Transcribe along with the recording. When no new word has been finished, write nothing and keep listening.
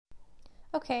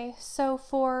Okay, so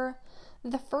for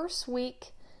the first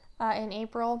week in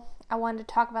April, I wanted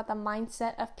to talk about the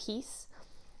mindset of peace.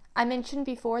 I mentioned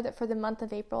before that for the month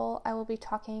of April, I will be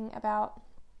talking about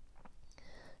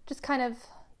just kind of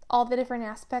all the different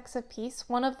aspects of peace.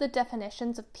 One of the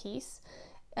definitions of peace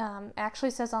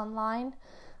actually says online,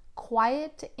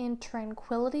 quiet and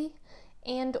tranquility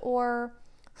and or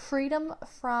freedom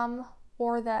from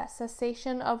or the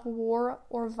cessation of war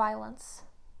or violence.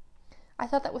 I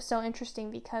thought that was so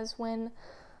interesting because when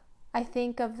I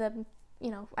think of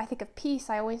I think of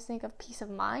peace, I always think of peace of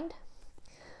mind.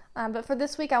 But for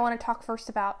this week, I want to talk first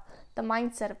about the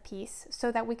mindset of peace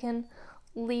so that we can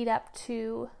lead up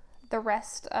to the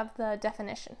rest of the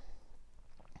definition.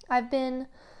 I've been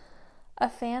a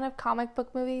fan of comic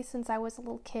book movies since I was a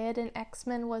little kid, and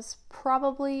X-Men was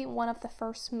probably one of the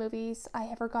first movies I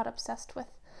ever got obsessed with.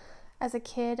 As a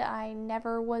kid, I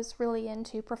never was really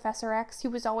into Professor X. He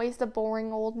was always the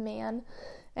boring old man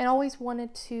and always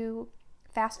wanted to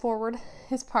fast forward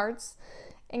his parts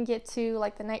and get to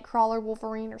like the Nightcrawler,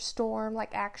 Wolverine, or Storm,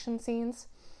 like action scenes.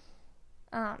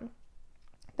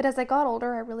 But as I got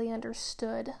older, I really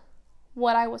understood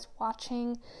what I was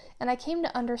watching, and I came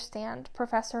to understand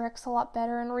Professor X a lot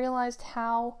better and realized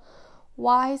how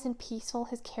wise and peaceful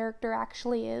his character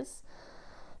actually is.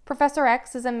 Professor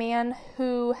X is a man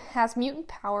who has mutant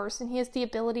powers, and he has the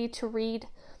ability to read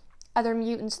other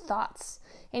mutants' thoughts.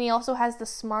 And he also has the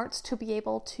smarts to be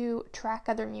able to track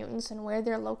other mutants and where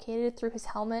they're located through his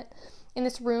helmet in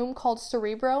this room called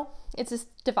Cerebro. It's this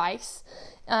device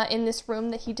in this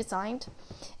room that he designed.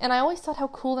 And I always thought how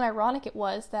cool and ironic it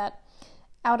was that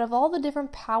out of all the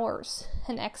different powers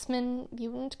an X-Men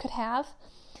mutant could have,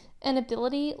 an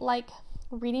ability like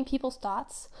reading people's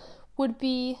thoughts would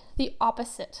be the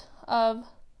opposite of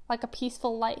like a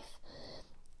peaceful life.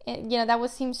 And, that would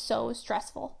seem so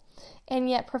stressful. And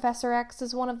yet Professor X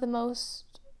is one of the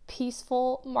most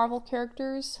peaceful Marvel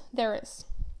characters there is.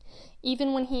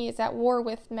 Even when he is at war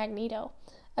with Magneto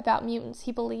about mutants,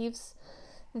 he believes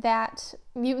that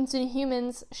mutants and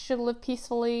humans should live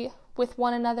peacefully with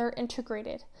one another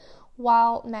integrated,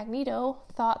 while Magneto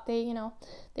thought they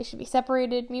should be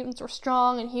separated. Mutants were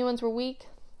strong and humans were weak.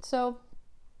 So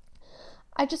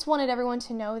I just wanted everyone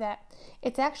to know that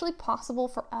it's actually possible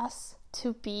for us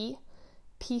to be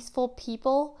peaceful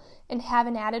people and have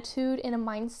an attitude and a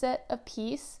mindset of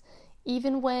peace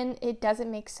even when it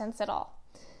doesn't make sense at all.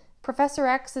 Professor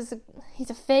X he's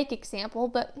a fake example,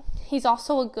 but he's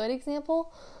also a good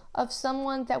example of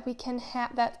someone that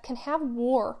can have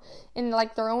war in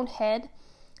like their own head,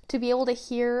 to be able to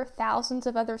hear thousands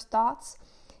of others' thoughts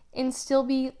and still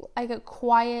be like a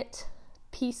quiet,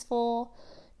 peaceful,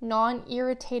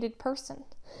 non-irritated person.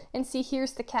 And see,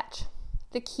 here's the catch.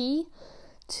 The key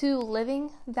to living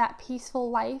that peaceful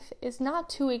life is not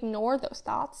to ignore those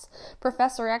thoughts.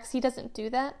 Professor X, he doesn't do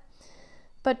that,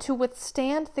 but to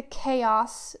withstand the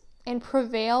chaos and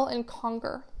prevail and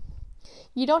conquer.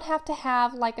 You don't have to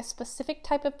have like a specific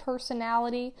type of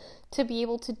personality to be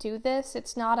able to do this.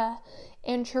 It's not a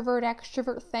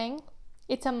introvert-extrovert thing.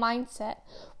 It's a mindset,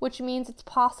 which means it's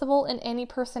possible in any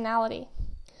personality.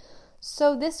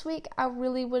 So this week, I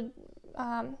really would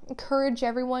encourage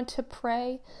everyone to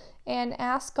pray and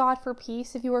ask God for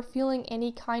peace. If you are feeling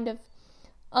any kind of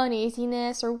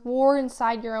uneasiness or war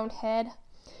inside your own head,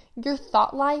 your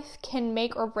thought life can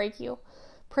make or break you.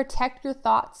 Protect your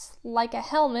thoughts like a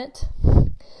helmet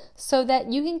so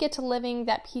that you can get to living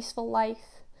that peaceful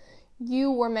life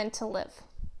you were meant to live.